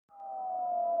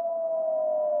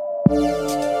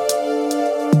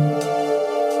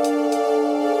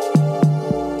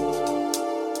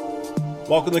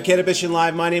Welcome to Cannabis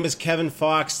Live. My name is Kevin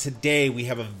Fox. Today we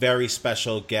have a very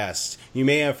special guest. You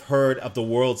may have heard of the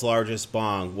world's largest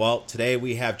bong. Well, today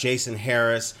we have Jason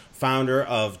Harris, founder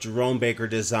of Jerome Baker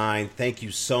Design. Thank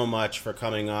you so much for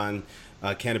coming on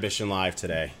Cannabis Live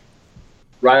today.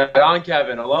 Right on,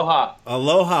 Kevin. Aloha.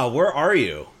 Aloha. Where are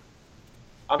you?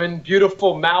 I'm in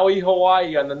beautiful Maui,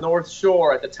 Hawaii on the North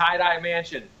Shore at the Tie-Dye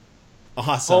Mansion.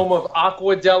 Awesome. Home of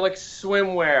Aquadelic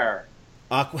Swimwear.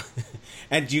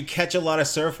 And do you catch a lot of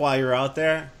surf while you're out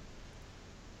there?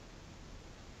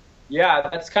 Yeah,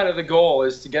 that's kind of the goal,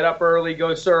 is to get up early,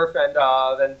 go surf, and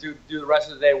then do the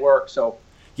rest of the day work. So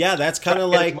yeah, that's kind of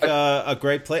like a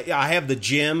great place. I have the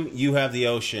gym, you have the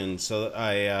ocean, so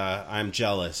I'm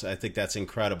jealous. I think that's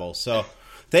incredible. So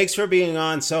thanks for being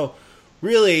on. So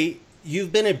really,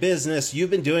 you've been in business,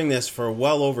 you've been doing this for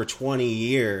well over 20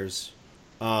 years.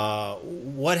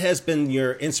 What has been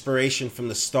your inspiration from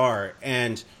the start,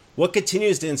 and what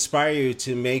continues to inspire you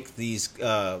to make these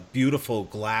beautiful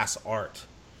glass art?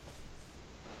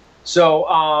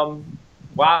 So,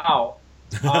 wow.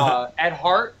 At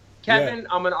heart, Kevin, yeah.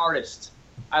 I'm an artist.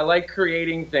 I like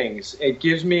creating things. It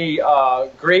gives me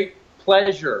great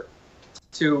pleasure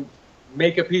to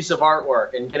make a piece of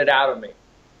artwork and get it out of me.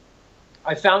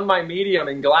 I found my medium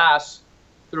in glass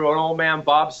through an old man,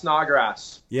 Bob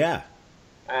Snodgrass. Yeah.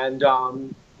 And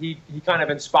he kind of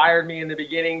inspired me in the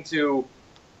beginning to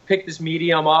pick this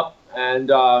medium up and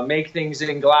make things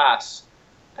in glass.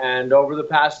 And over the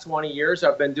past 20 years,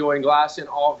 I've been doing glass in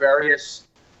all various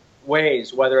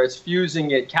ways, whether it's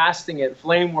fusing it, casting it,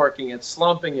 flame working it,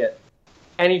 slumping it,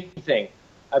 anything.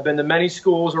 I've been to many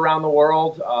schools around the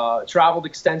world, traveled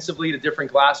extensively to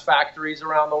different glass factories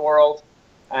around the world,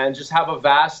 and just have a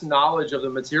vast knowledge of the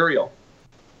material.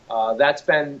 That's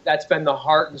been the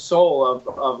heart and soul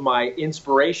of my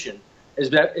inspiration.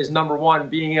 Is number one,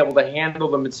 being able to handle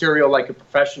the material like a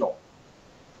professional.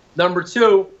 Number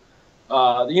two,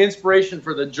 the inspiration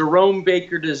for the Jerome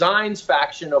Baker Designs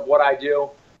faction of what I do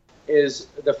is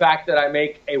the fact that I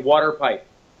make a water pipe.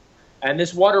 And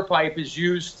this water pipe is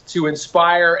used to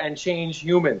inspire and change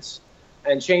humans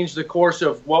and change the course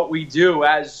of what we do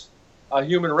as a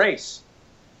human race.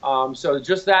 So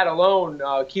just that alone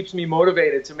keeps me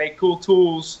motivated to make cool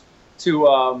tools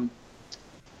to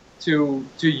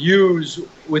use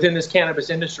within this cannabis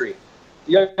industry.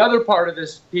 The other part of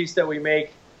this piece that we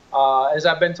make, as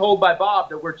I've been told by Bob,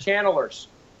 that we're channelers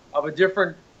of a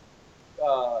different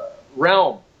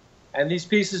realm. And these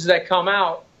pieces that come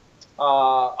out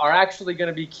are actually going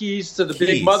to be keys to the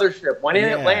big mothership. When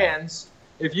it lands,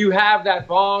 if you have that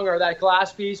bong or that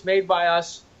glass piece made by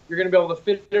us, you're going to be able to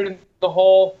fit it in the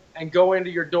hole and go into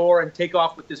your door and take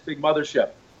off with this big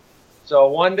mothership. So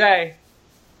one day,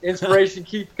 inspiration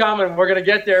keeps coming. We're going to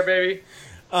get there, baby.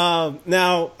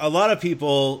 Now, a lot of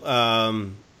people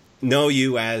know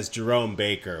you as Jerome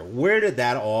Baker. Where did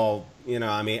that all, you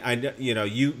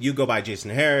go by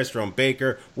Jason Harris, Jerome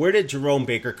Baker. Where did Jerome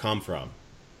Baker come from?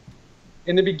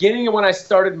 In the beginning of when I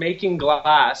started making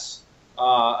glass,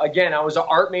 again, I was an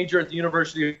art major at the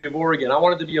University of Oregon. I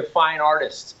wanted to be a fine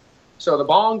artist. So the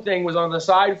bong thing was on the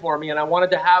side for me, and I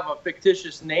wanted to have a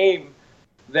fictitious name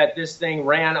that this thing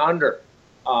ran under.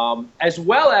 As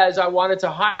well as I wanted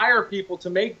to hire people to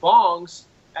make bongs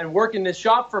and work in this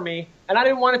shop for me, and I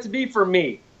didn't want it to be for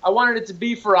me. I wanted it to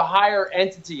be for a higher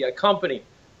entity, a company,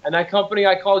 and that company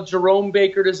I called Jerome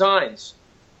Baker Designs.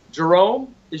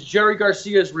 Jerome is Jerry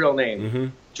Garcia's real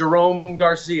name, Jerome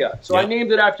Garcia. So I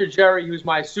named it after Jerry, who's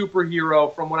my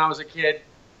superhero from when I was a kid.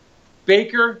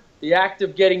 Baker, the act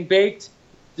of getting baked.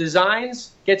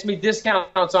 Designs gets me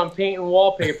discounts on paint and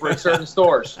wallpaper at certain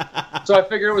stores. So I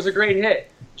figured it was a great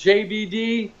hit.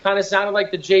 JBD kind of sounded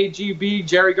like the JGB,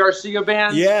 Jerry Garcia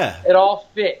band. Yeah. It all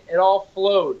fit. It all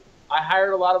flowed. I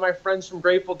hired a lot of my friends from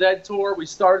Grateful Dead tour. We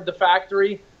started the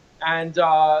factory and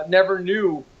never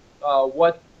knew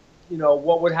what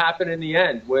would happen in the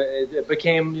end. It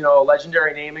became, a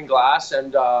legendary name in glass.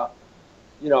 And, a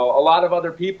lot of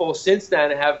other people since then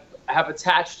have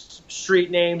attached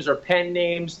street names or pen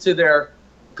names to their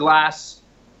glass,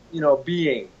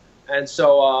 being. And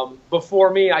so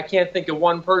before me, I can't think of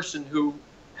one person who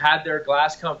had their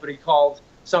glass company called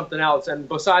something else. And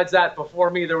besides that, before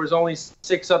me, there was only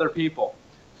 6 other people.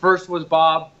 First was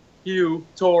Bob, Hugh,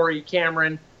 Tori,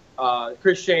 Cameron,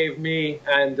 Chris Shave, me,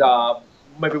 and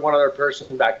maybe one other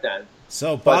person back then.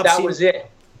 So Bob, was it.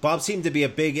 Bob seemed to be a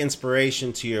big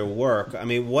inspiration to your work. I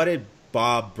mean, what did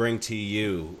Bob bring to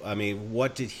you? I mean,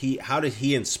 how did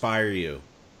he inspire you?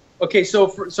 Okay, so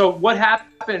what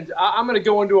happened, I'm going to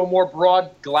go into a more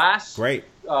broad glass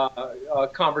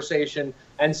conversation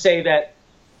and say that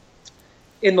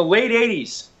in the late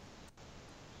 80s,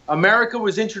 America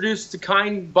was introduced to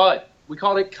Kind Bud. We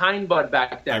called it Kind Bud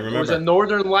back then. I remember. It was a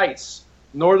Northern Lights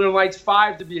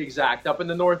 5 to be exact, up in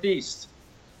the Northeast.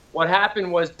 What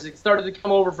happened was it started to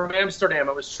come over from Amsterdam.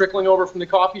 It was trickling over from the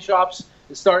coffee shops.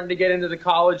 It's starting to get into the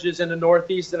colleges in the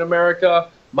Northeast in America,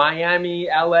 Miami,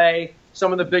 LA.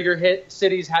 Some of the bigger hit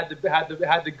cities had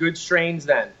the good strains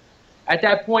then. At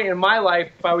that point in my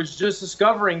life, I was just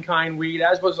discovering kind weed,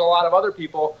 as was a lot of other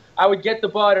people. I would get the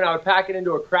bud and I would pack it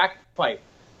into a crack pipe,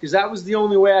 because that was the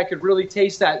only way I could really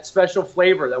taste that special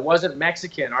flavor that wasn't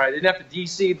Mexican. All right, I didn't have to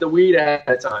de-seed the weed ahead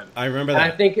of time. I remember that.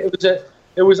 And I think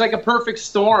it was like a perfect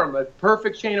storm, a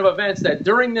perfect chain of events that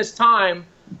during this time,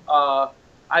 I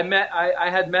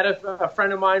had met a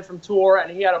friend of mine from tour,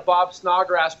 and he had a Bob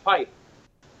Snodgrass pipe.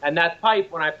 And that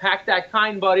pipe, when I packed that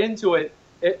Kind Bud into it,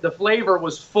 the flavor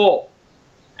was full.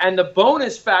 And the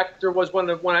bonus factor was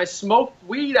when I smoked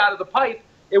weed out of the pipe,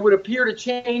 it would appear to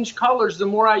change colors the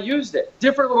more I used it.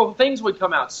 Different little things would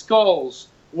come out: skulls,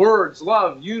 words,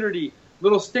 love, unity,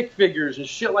 little stick figures, and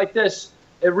shit like this.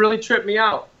 It really tripped me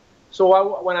out.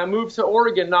 So when I moved to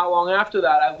Oregon not long after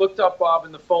that, I looked up Bob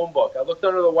in the phone book. I looked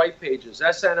under the white pages,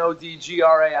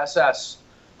 Snodgrass.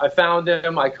 I found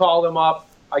him. I called him up.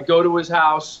 I go to his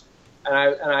house, and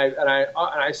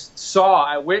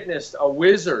I witnessed a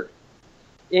wizard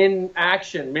in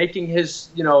action making his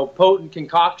potent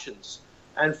concoctions.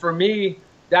 And for me,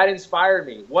 that inspired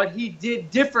me. What he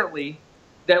did differently,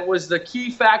 that was the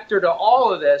key factor to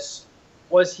all of this,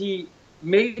 was he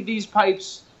made these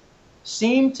pipes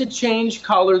seem to change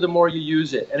color the more you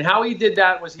use it. And how he did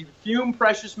that was he fumed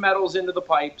precious metals into the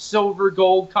pipe, silver,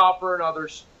 gold, copper, and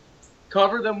others,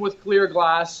 cover them with clear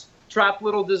glass, trap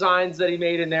little designs that he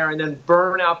made in there, and then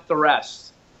burn out the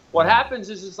rest. What happens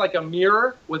is it's like a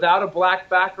mirror without a black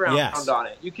background on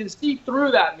it. You can see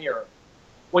through that mirror.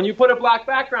 When you put a black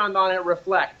background on it, it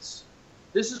reflects.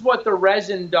 This is what the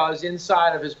resin does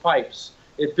inside of his pipes.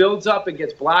 It builds up, it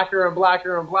gets blacker and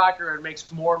blacker and blacker, and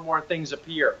makes more and more things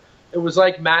appear. It was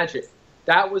like magic.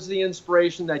 That was the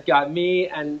inspiration that got me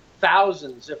and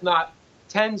thousands, if not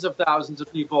tens of thousands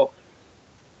of people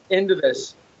into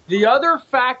this. The other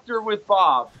factor with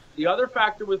Bob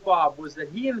was that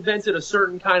he invented a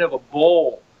certain kind of a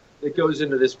bowl that goes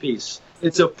into this piece.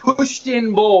 It's a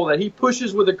pushed-in bowl that he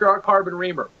pushes with a carbon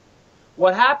reamer.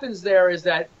 What happens there is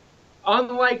that,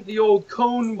 unlike the old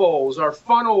cone bowls or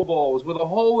funnel bowls with a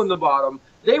hole in the bottom,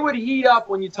 they would heat up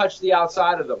when you touch the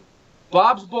outside of them.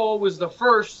 Bob's bowl was the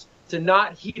first to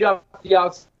not heat up the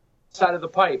outside of the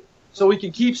pipe, so we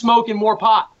can keep smoking more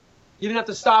pot. You didn't have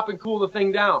to stop and cool the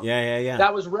thing down. Yeah.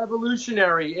 That was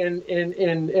revolutionary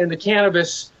in the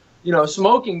cannabis,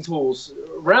 smoking tools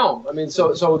realm. I mean,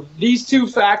 so these two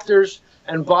factors,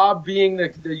 and Bob being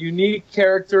the unique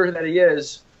character that he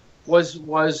is,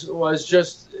 was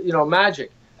just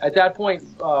magic. At that point,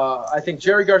 I think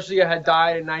Jerry Garcia had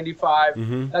died in '95.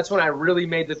 Mm-hmm. That's when I really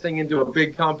made the thing into a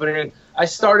big company. I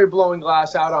started blowing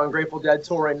glass out on Grateful Dead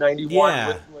tour in '91.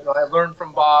 Yeah. I learned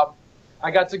from Bob.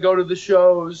 I got to go to the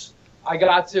shows. I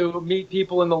got to meet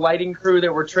people in the lighting crew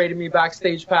that were trading me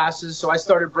backstage passes. So I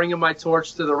started bringing my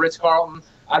torch to the Ritz-Carlton.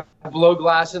 I'd blow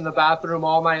glass in the bathroom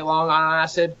all night long on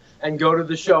acid and go to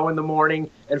the show in the morning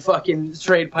and fucking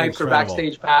trade pipes or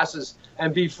backstage passes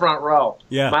and be front row.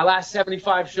 Yeah. My last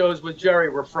 75 shows with Jerry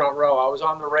were front row. I was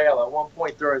on the rail at one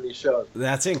point during these shows.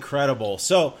 That's incredible.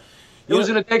 So it was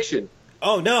an addiction.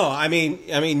 Oh no! I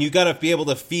mean, you got to be able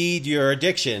to feed your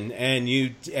addiction, and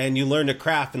you learn to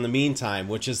craft in the meantime,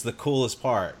 which is the coolest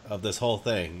part of this whole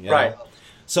thing. Right.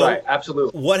 So, right,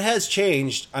 absolutely. What has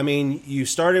changed? I mean, you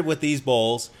started with these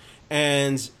bowls,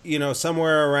 and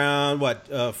somewhere around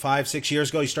 5-6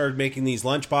 years ago, you started making these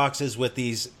lunch boxes with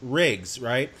these rigs,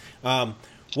 right?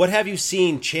 What have you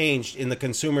seen changed in the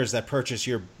consumers that purchase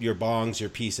your bongs, your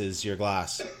pieces, your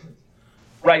glass?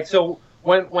 Right. So.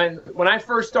 When I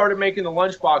first started making the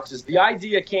lunch boxes, the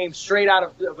idea came straight out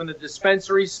of when the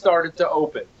dispensaries started to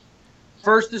open.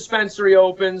 First dispensary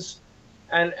opens,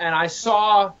 and I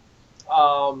saw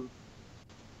a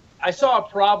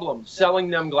problem selling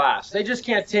them glass. They just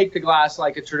can't take the glass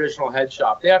like a traditional head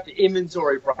shop. They have to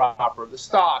inventory proper, the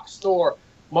stock, store,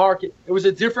 market. It was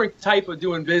a different type of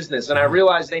doing business, and I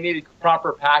realized they needed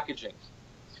proper packaging.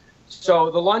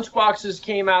 So the lunch boxes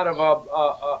came out of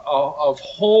a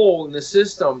hole in the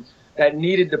system that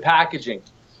needed the packaging.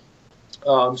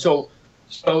 I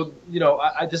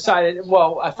decided,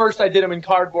 at first I did them in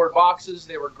cardboard boxes.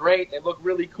 They were great. They looked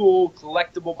really cool,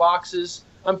 collectible boxes.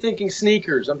 I'm thinking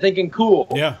sneakers. I'm thinking cool.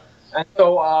 Yeah. And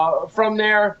so from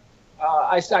there,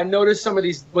 I noticed some of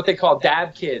these, what they call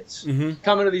dab kids,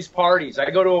 coming to these parties. I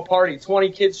go to a party,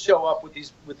 20 kids show up with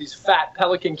these fat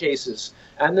Pelican cases,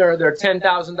 and they're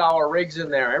 $10,000 rigs in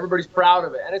there. Everybody's proud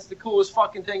of it, and it's the coolest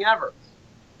fucking thing ever.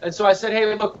 And so I said,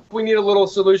 hey, look, we need a little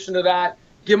solution to that.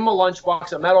 Give them a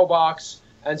lunchbox, a metal box,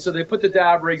 and so they put the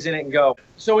dab rigs in it and go.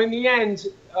 So in the end,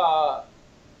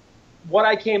 what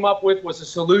I came up with was a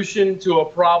solution to a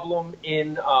problem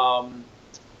in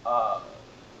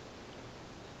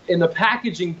the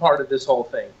packaging part of this whole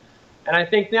thing. And I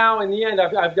think now in the end,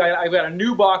 I've got a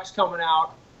new box coming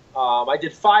out. I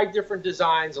did 5 different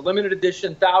designs, a limited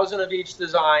edition, 1,000 of each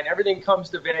design. Everything comes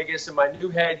to Vegas in my new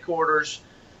headquarters.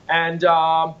 And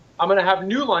I'm going to have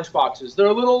new lunch boxes. They're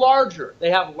a little larger. They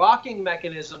have locking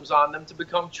mechanisms on them to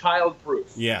become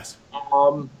child-proof. Yes.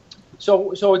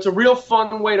 So it's a real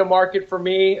fun way to market for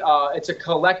me. It's a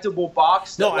collectible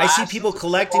box. No, I see people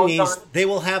collecting these. They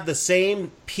will have the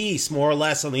same piece, more or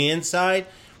less, on the inside,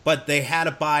 but they had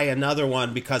to buy another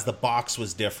one because the box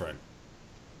was different.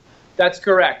 That's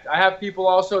correct. I have people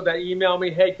also that email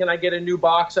me, hey, can I get a new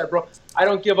box? I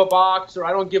don't give a box, or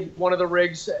I don't give one of the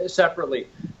rigs separately.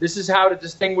 This is how to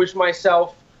distinguish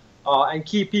myself and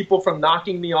keep people from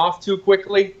knocking me off too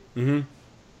quickly. Mm-hmm.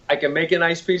 I can make a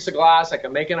nice piece of glass. I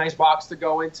can make a nice box to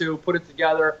go into, put it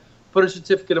together, put a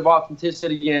certificate of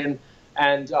authenticity in,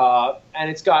 and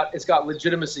it's got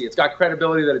legitimacy. It's got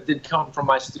credibility that it did come from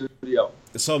my studio.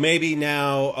 So maybe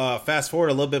now, fast forward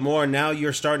a little bit more. Now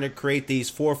you're starting to create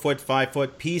these 4-foot,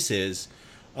 5-foot pieces.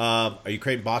 Are you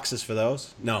creating boxes for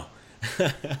those? No.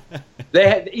 They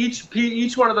had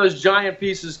each one of those giant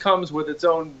pieces comes with its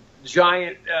own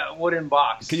giant wooden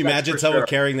box. Can you imagine someone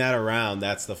carrying that around?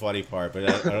 That's the funny part, but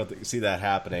I don't see that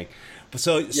happening.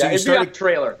 So you it'd be a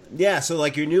trailer. Yeah, so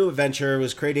like your new venture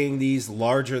was creating these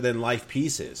larger than life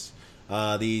pieces.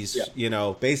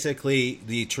 Basically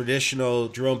the traditional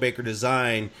Jerome Baker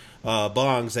design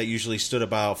bongs that usually stood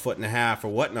about 1.5 feet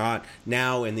or whatnot,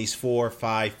 now in these 4 or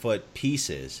 5 foot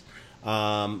pieces.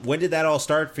 When did that all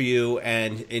start for you?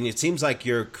 And it seems like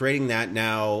you're creating that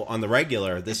now on the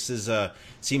regular. This is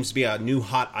seems to be a new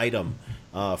hot item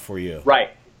for you.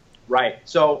 Right.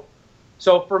 So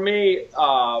for me,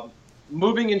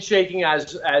 moving and shaking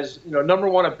as number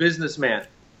one, a businessman.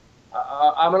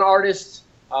 I'm an artist,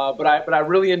 but I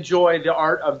really enjoy the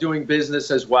art of doing business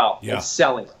as well. Yeah. And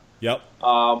selling. Yep.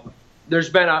 There's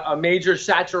been a major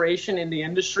saturation in the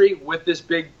industry with this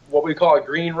big, what we call a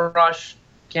green rush,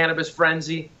 cannabis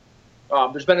frenzy.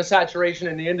 There's been a saturation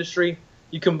in the industry.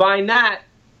 You combine that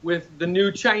with the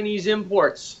new Chinese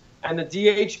imports and the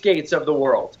DH gates of the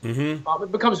world. Mm-hmm.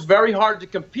 It becomes very hard to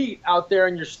compete out there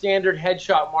in your standard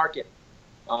headshot market.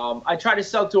 I try to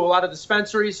sell to a lot of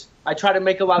dispensaries. I try to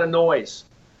make a lot of noise.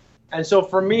 And so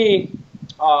for me,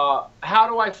 how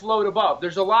do I float above?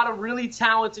 There's a lot of really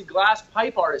talented glass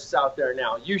pipe artists out there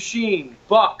now. Eugene,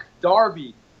 Buck,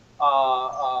 Darby,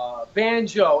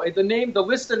 Banjo. The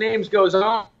list of names goes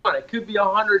on. It could be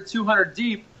 100, 200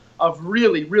 deep of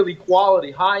really, really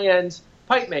quality, high-end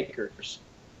pipe makers.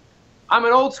 I'm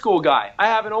an old school guy. I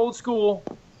have an old school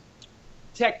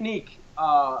technique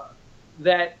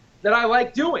that I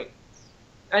like doing.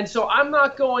 And so I'm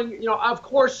not going, of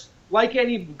course, like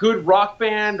any good rock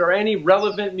band or any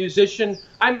relevant musician,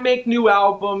 I make new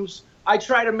albums. I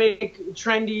try to make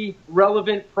trendy,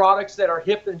 relevant products that are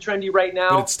hip and trendy right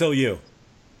now. But it's still you.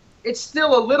 It's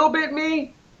still a little bit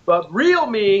me, but real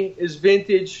me is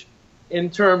vintage in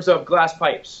terms of glass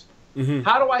pipes. Mm-hmm.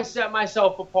 How do I set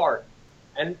myself apart?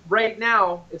 And right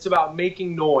now, it's about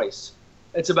making noise.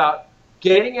 It's about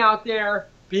getting out there,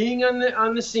 being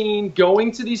on the scene,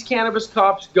 going to these cannabis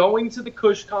cups, going to the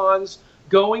Kush Cons,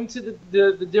 going to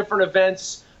the different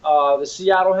events, the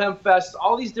Seattle Hemp Fest,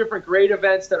 all these different great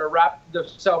events that are wrapped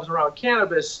themselves around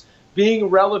cannabis, being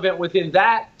relevant within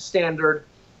that standard.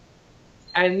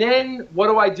 And then what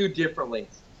do I do differently?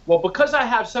 Well, because I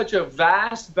have such a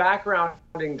vast background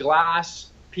in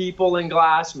glass, people in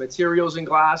glass, materials in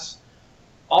glass,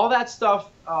 all that stuff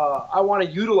I want to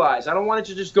utilize. I don't want it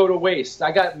to just go to waste.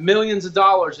 I got millions of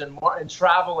dollars in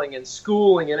traveling and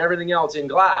schooling and everything else in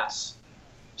glass.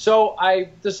 So I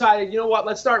decided,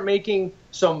 let's start making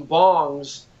some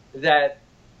bongs that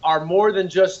are more than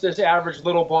just this average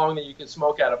little bong that you can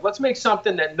smoke out of. Let's make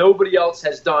something that nobody else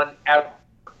has done ever.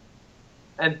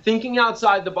 And thinking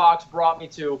outside the box brought me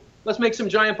to, let's make some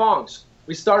giant bongs.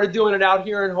 We started doing it out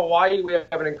here in Hawaii. We have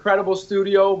an incredible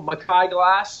studio, Makai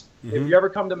Glass. Mm-hmm. If you ever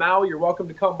come to Maui, you're welcome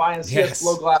to come by and see us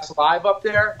blow glass live up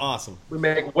there. Awesome. We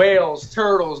make whales,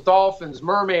 turtles, dolphins,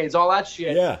 mermaids, all that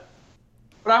shit. Yeah.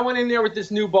 But I went in there with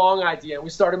this new bong idea, and we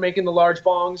started making the large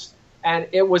bongs, and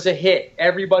it was a hit.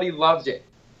 Everybody loved it.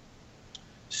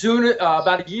 soon,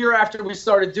 about a year after we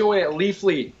started doing it,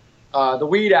 Leafly, the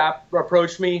weed app,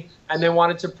 approached me, and they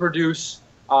wanted to produce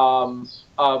a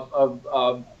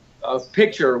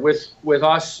picture with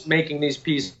us making these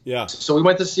pieces. Yeah. So we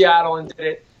went to Seattle and did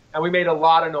it, and we made a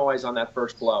lot of noise on that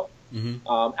first blow.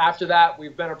 After that,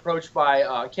 we've been approached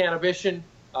by Cannabition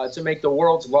to make the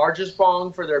world's largest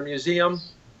bong for their museum,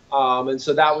 and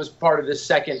so that was part of this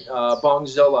second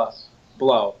Bongzilla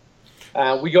blow.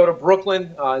 We go to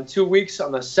Brooklyn in 2 weeks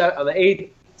on the 8th,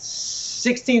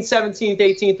 16th, 17th,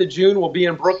 18th of June. We'll be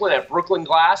in Brooklyn at Brooklyn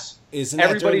Glass. Isn't that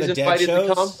Everybody's during the invited Dead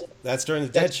shows? to come. That's during the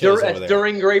Dead shows over there.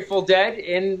 During Grateful Dead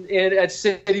at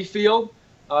Citi Field.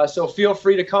 So feel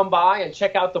free to come by and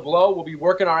check out the blow. We'll be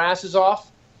working our asses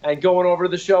off and going over to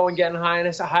the show and getting high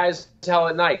as hell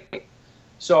at night.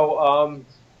 So,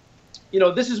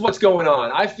 this is what's going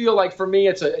on. I feel like for me,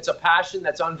 it's a passion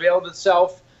that's unveiled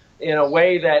itself in a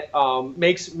way that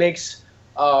makes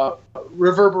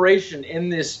reverberation in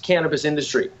this cannabis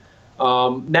industry.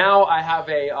 Now I have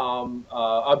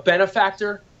a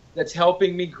benefactor that's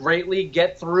helping me greatly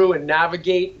get through and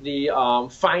navigate the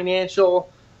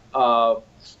financial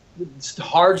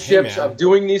hardships of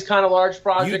doing these kind of large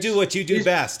projects. You do what you do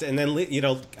best, and then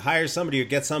hire somebody or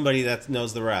get somebody that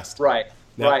knows the rest. Right.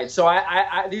 No. Right. So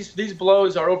these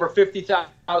blows are over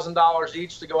 $50,000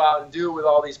 each to go out and do with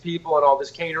all these people and all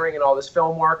this catering and all this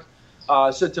film work.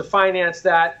 So to finance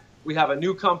that, we have a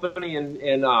new company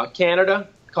in Canada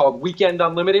called Weekend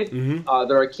Unlimited.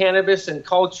 They're a cannabis and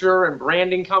culture and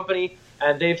branding company,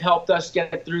 and they've helped us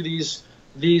get through these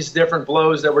different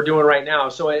blows that we're doing right now.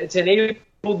 So it's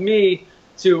enabled me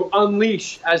to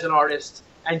unleash as an artist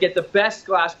and get the best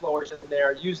glass blowers in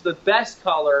there, use the best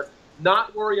color,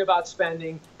 not worry about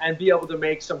spending, and be able to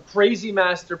make some crazy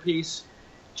masterpiece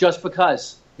just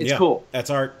because it's cool. That's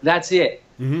art. That's it.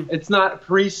 It's not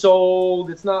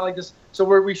pre-sold. It's not like this. So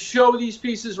where we show these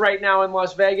pieces right now in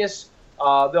Las Vegas,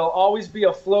 there'll always be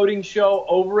a floating show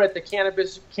over at the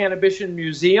Cannabition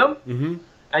Museum.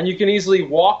 And you can easily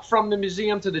walk from the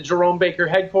museum to the Jerome Baker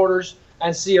headquarters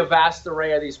and see a vast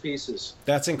array of these pieces.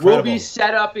 That's incredible. We'll be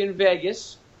set up in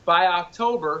Vegas by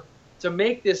October to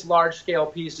make this large-scale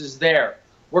pieces there.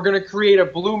 We're going to create a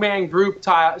Blue Man Group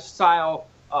style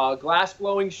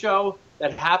glass-blowing show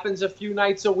that happens a few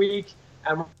nights a week,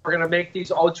 and we're going to make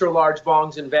these ultra-large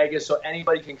bongs in Vegas so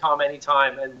anybody can come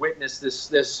anytime and witness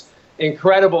this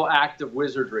incredible act of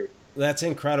wizardry. That's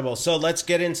incredible. So let's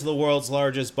get into the world's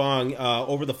largest bong.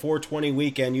 Over the 420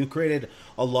 weekend, you created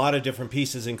a lot of different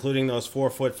pieces, including those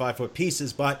 4-foot, 5-foot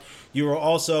pieces, but you were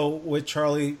also with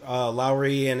Charlie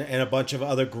Lowry and a bunch of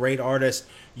other great artists.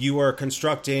 You were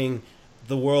constructing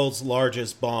the world's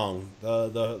largest bong.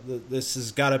 This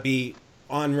has got to be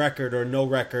on record or no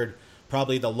record,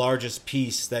 probably the largest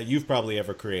piece that you've probably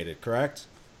ever created, correct?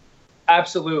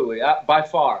 Absolutely, by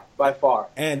far.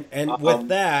 And with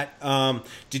that,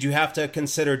 did you have to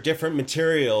consider different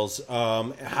materials,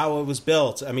 how it was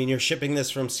built? I mean, you're shipping this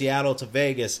from Seattle to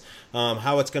Vegas,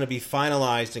 how it's going to be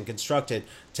finalized and constructed.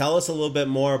 Tell us a little bit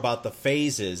more about the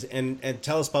phases, and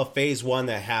tell us about phase one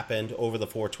that happened over the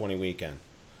 420 weekend.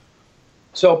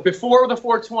 So before the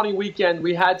 420 weekend,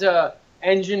 we had to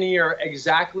engineer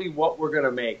exactly what we're going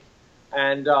to make.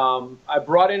 And I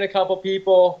brought in a couple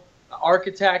people,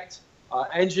 architect,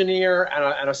 engineer,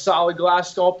 and a solid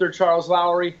glass sculptor, Charles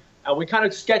Lowry, and we kind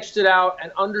of sketched it out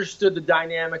and understood the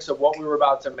dynamics of what we were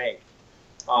about to make.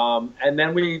 And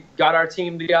then we got our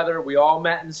team together. We all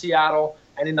met in Seattle,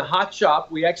 and in the hot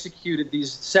shop, we executed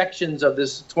these sections of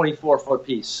this 24-foot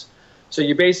piece. So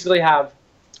you basically have,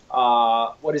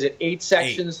 8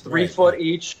 sections, 3 foot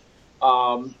each.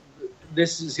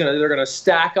 They're gonna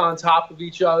stack on top of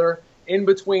each other. In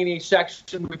between each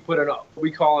section,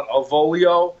 we call it a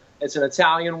volio. It's an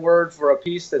Italian word for a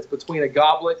piece that's between a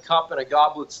goblet cup and a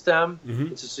goblet stem.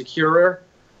 It's a securer.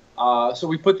 So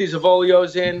we put these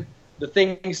avolios in. The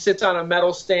thing sits on a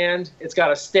metal stand. It's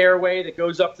got a stairway that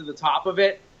goes up to the top of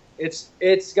it.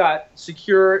 It's got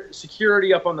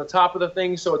security up on the top of the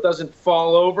thing so it doesn't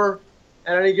fall over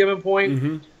at any given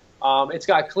point. It's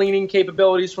got cleaning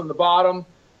capabilities from the bottom,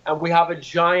 and we have a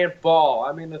giant ball.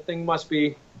 I mean, the thing must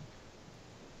be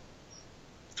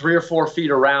 3 or 4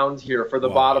 feet around here for the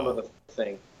bottom of the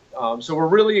thing. So we're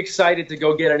really excited to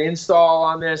go get an install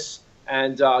on this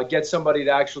and get somebody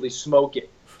to actually smoke it.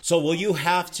 So will you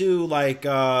have to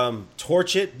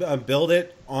torch it, build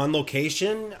it on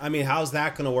location? I mean, how's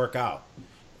that going to work out?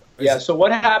 So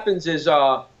what happens is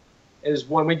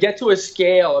when we get to a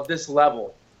scale of this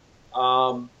level,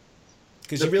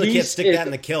 because you really can't stick that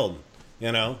in the kiln,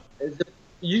 you know.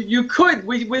 You could.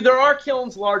 There are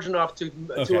kilns large enough to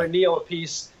anneal a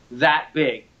piece that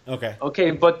big. Okay.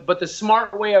 Okay, but the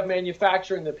smart way of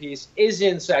manufacturing the piece is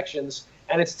in sections,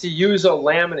 and it's to use a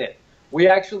laminate. We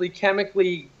actually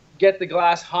chemically get the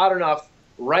glass hot enough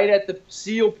right at the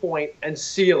seal point and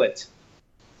seal it.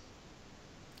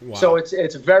 Wow. So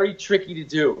it's very tricky to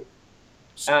do.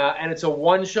 And it's a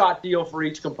one-shot deal for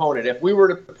each component. If we were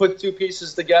to put two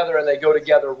pieces together and they go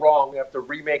together wrong, we have to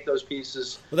remake those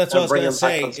pieces. Well, that's what I was going to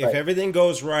say. If everything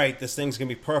goes right, this thing's going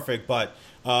to be perfect. But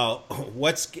you're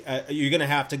going to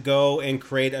have to go and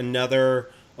create another.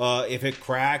 If it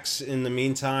cracks in the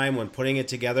meantime when putting it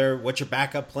together, what's your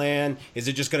backup plan? Is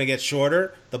it just going to get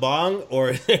shorter, the bong,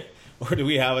 or or do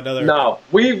we have another? No,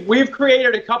 we've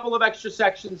created a couple of extra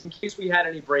sections in case we had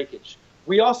any breakage.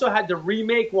 We also had to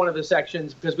remake one of the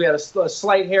sections because we had a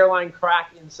slight hairline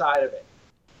crack inside of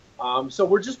it. So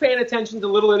we're just paying attention to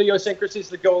little idiosyncrasies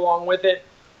that go along with it.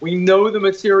 We know the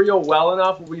material well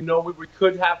enough. We know we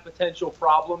could have potential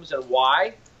problems and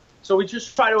why. So we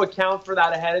just try to account for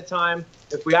that ahead of time.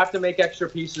 If we have to make extra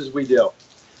pieces, we do,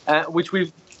 which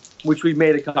we've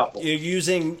made a couple. You're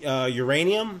using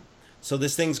uranium, so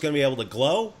this thing's going to be able to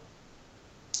glow?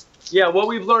 Yeah, what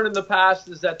we've learned in the past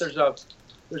is that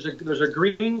there's a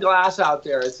green glass out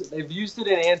there. They've used it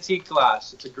in antique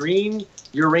glass. It's a green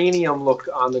uranium look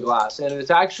on the glass, and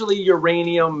it's actually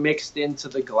uranium mixed into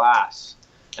the glass.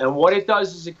 And what it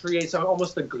does is it creates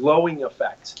almost a glowing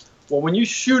effect. Well, when you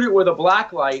shoot it with a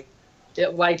black light,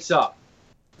 it lights up.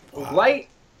 Wow.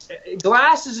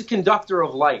 Glass is a conductor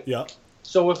of light. Yeah.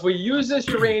 So if we use this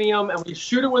uranium and we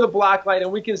shoot it with a black light, and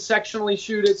we can sectionally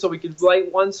shoot it, so we can light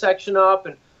one section up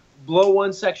and blow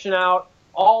one section out,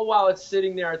 all while it's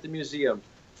sitting there at the museum.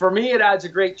 For me, it adds a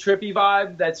great trippy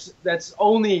vibe that's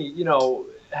only,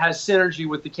 has synergy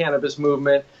with the cannabis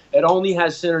movement. It only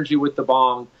has synergy with the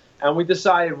bong. And we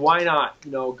decided, why not,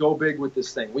 go big with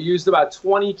this thing. We used about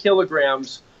 20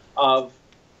 kilograms of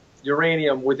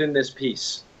uranium within this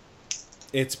piece.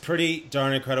 It's pretty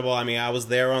darn incredible. I mean, I was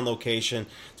there on location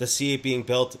to see it being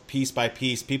built piece by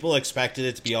piece. People expected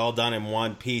it to be all done in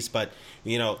one piece, but,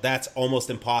 that's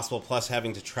almost impossible, plus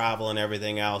having to travel and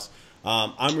everything else.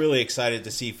 I'm really excited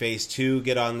to see Phase 2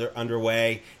 get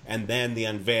underway, and then the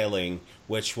unveiling,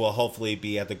 which will hopefully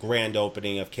be at the grand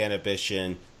opening of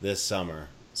Cannabition this summer.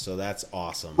 So that's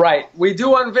awesome. Right. We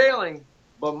do unveiling,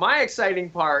 but my exciting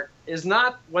part is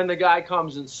not when the guy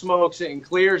comes and smokes it and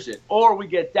clears it, or we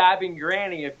get dabbing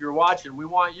Granny. If you're watching, we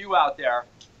want you out there.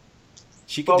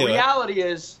 She can do it. But reality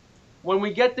is, when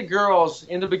we get the girls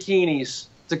in the bikinis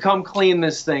to come clean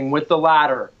this thing with the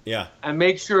ladder, and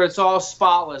make sure it's all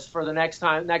spotless for the next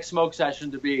smoke session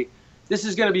to be, this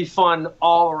is going to be fun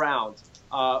all around.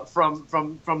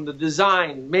 From the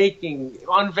design, making,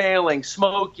 unveiling,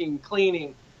 smoking,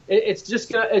 cleaning.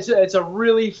 It's a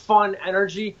really fun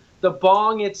energy. The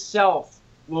bong itself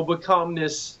will become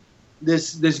this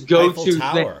go-to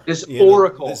thing, this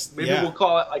oracle. We'll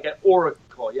call it like an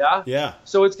oracle, yeah? Yeah.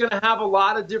 So it's going to have a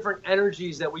lot of different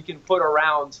energies that we can put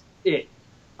around it.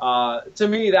 To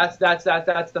me, that's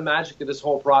the magic of this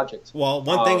whole project. Well,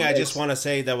 one thing I just want to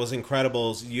say that was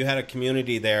incredible is you had a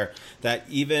community there that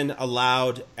even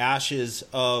allowed ashes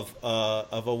of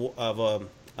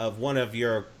one of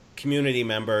your community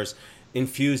members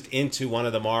infused into one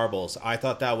of the marbles. I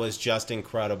thought that was just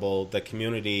incredible. The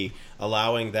community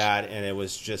allowing that, and it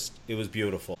was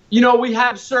beautiful. We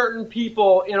have certain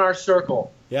people in our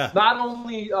circle. Yeah. Not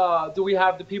only do we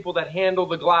have the people that handle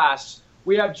the glass,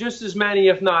 we have just as many,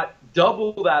 if not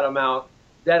double that amount,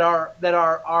 that are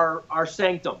our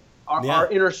sanctum,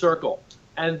 our inner circle.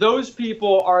 And those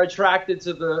people are attracted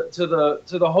to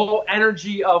the whole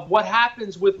energy of what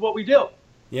happens with what we do.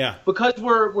 Yeah. Because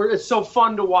it's so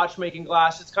fun to watch making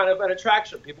glass. It's kind of an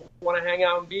attraction. People want to hang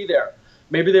out and be there.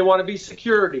 Maybe they want to be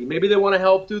security. Maybe they want to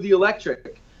help do the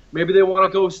electric. Maybe they want to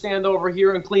go stand over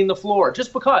here and clean the floor,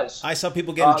 just because. I saw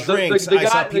people getting drinks. I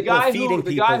saw people feeding people there.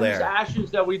 The guy whose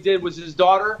ashes that we did was his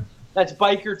daughter. That's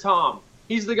Biker Tom.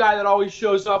 He's the guy that always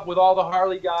shows up with all the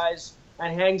Harley guys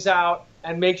and hangs out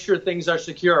and makes sure things are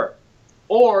secure.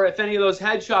 Or if any of those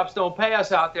head shops don't pay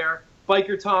us out there,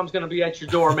 Biker Tom's going to be at your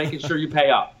door making sure you pay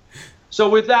up. So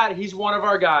with that, he's one of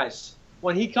our guys.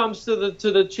 When he comes to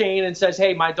the chain and says,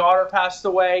 hey, my daughter passed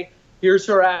away, here's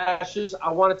her ashes, I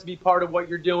want it to be part of what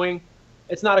you're doing,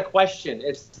 it's not a question.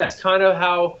 That's kind of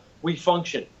how we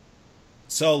function.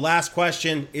 So last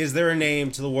question, is there a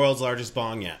name to the world's largest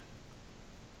bong yet?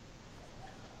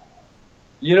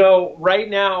 Right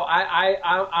now,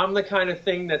 I'm the kind of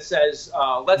thing that says,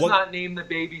 let's not name the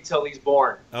baby till he's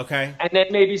born. Okay. And then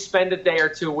maybe spend a day or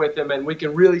two with him, and we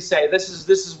can really say, this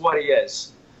is what he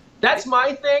is. That's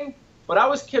my thing, but I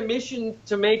was commissioned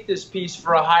to make this piece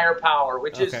for a higher power,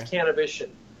 which is Cannabition.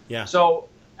 Yeah. So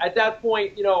at that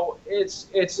point, you know,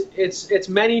 it's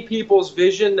many people's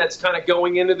vision that's kind of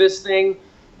going into this thing.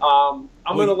 I'm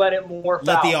going to let it morph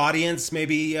let out. the audience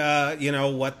maybe, you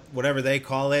know, whatever they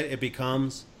call it, it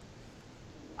becomes.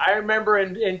 I remember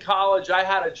in college, I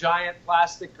had a giant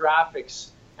plastic graphics,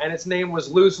 and its name was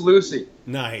Loose Lucy.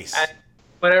 Nice. And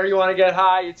whenever you want to get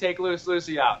high, you take Loose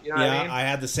Lucy out. You know what I mean? I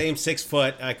had the same 6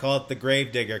 foot. I call it the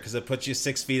grave digger because it puts you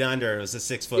 6 feet under. It was a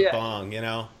 6 foot bong, you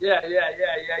know?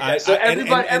 Yeah. So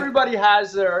everybody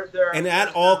has their and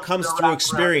that all comes through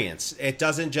experience. It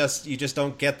doesn't just, you just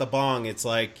don't get the bong. It's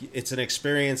like, it's an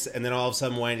experience, and then all of a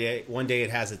sudden one day it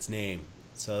has its name.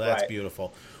 So that's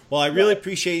beautiful. Well, I really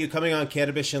appreciate you coming on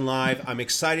Cannabition Live. I'm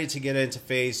excited to get into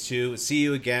phase 2. See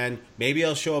you again. Maybe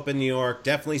I'll show up in New York.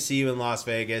 Definitely see you in Las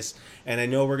Vegas. And I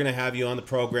know we're going to have you on the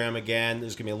program again.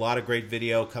 There's going to be a lot of great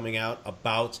video coming out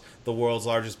about the world's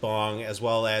largest bong, as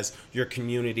well as your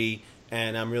community.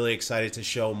 And I'm really excited to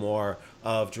show more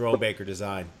of Jerome Baker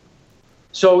Design.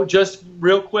 So just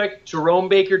real quick,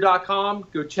 JeromeBaker.com.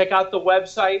 Go check out the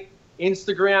website.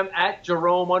 Instagram at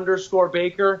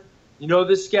Jerome_Baker. You know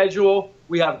the schedule.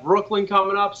 We have Brooklyn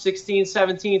coming up, 16th,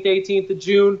 17th, 18th of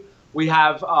June. We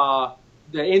have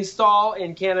the install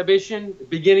in Cannabition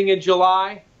beginning in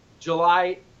July.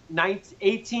 July 9th,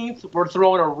 18th, we're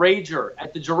throwing a rager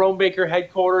at the Jerome Baker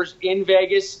headquarters in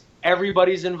Vegas.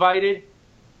 Everybody's invited.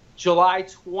 July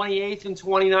 28th and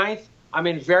 29th, I'm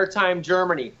in Wertheim,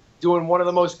 Germany, doing one of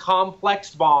the most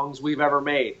complex bongs we've ever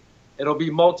made. It'll be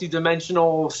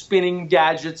multi-dimensional spinning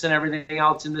gadgets and everything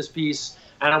else in this piece.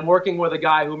 And I'm working with a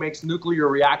guy who makes nuclear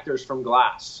reactors from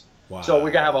glass. Wow. So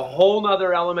we're going to have a whole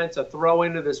nother element to throw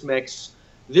into this mix.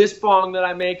 This bong that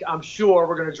I make, I'm sure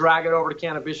we're going to drag it over to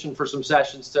Cannabition for some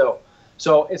sessions too.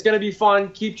 So it's going to be fun.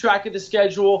 Keep track of the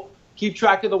schedule. Keep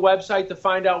track of the website to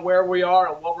find out where we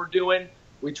are and what we're doing.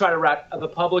 We try to wrap the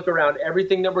public around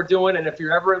everything that we're doing. And if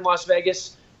you're ever in Las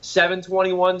Vegas,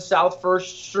 721 South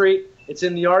 1st Street. It's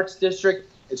in the Arts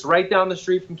District. It's right down the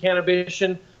street from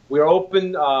Cannabition. We're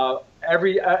open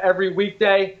every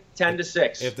weekday, 10 to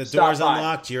 6. If the door's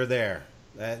unlocked, you're there.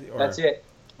 That's it.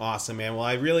 Awesome, man. Well,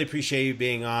 I really appreciate you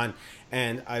being on.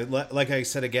 And like I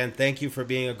said again, thank you for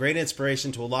being a great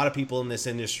inspiration to a lot of people in this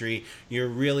industry. You're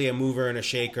really a mover and a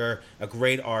shaker, a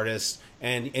great artist,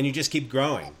 and you just keep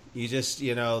growing. You just,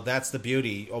 you know, that's the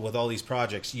beauty with all these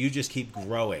projects. You just keep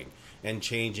growing and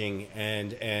changing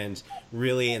and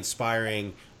really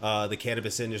inspiring the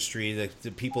cannabis industry,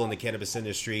 the people in the cannabis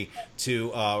industry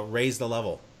to raise the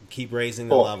level, keep raising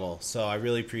the level. So I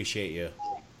really appreciate you.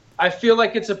 I feel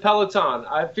like it's a peloton.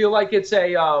 I feel like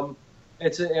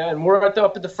and we're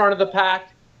up at the front of the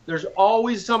pack. There's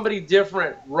always somebody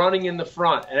different running in the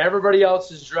front, and everybody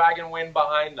else is dragging wind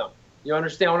behind them. You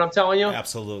understand what I'm telling you?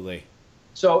 Absolutely.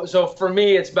 So for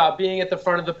me, it's about being at the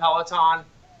front of the peloton.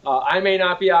 I may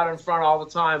not be out in front all the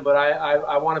time, but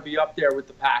I want to be up there with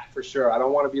the pack for sure. I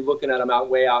don't want to be looking at them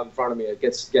way out in front of me. It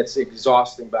gets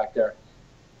exhausting back there.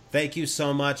 Thank you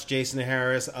so much, Jason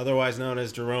Harris, otherwise known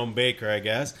as Jerome Baker, I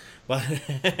guess. But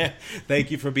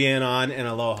thank you for being on, and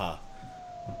aloha.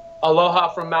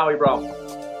 Aloha from Maui, bro.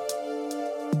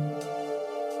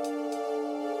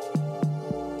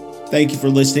 Thank you for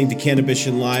listening to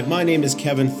Cannabition Live. My name is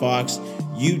Kevin Fox.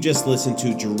 You just listened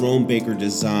to Jerome Baker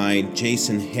Design,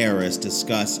 Jason Harris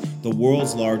discuss the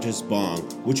world's largest bong,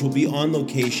 which will be on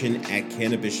location at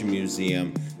Cannabition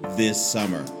Museum this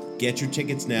summer. Get your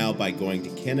tickets now by going to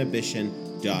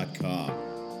cannabition.com.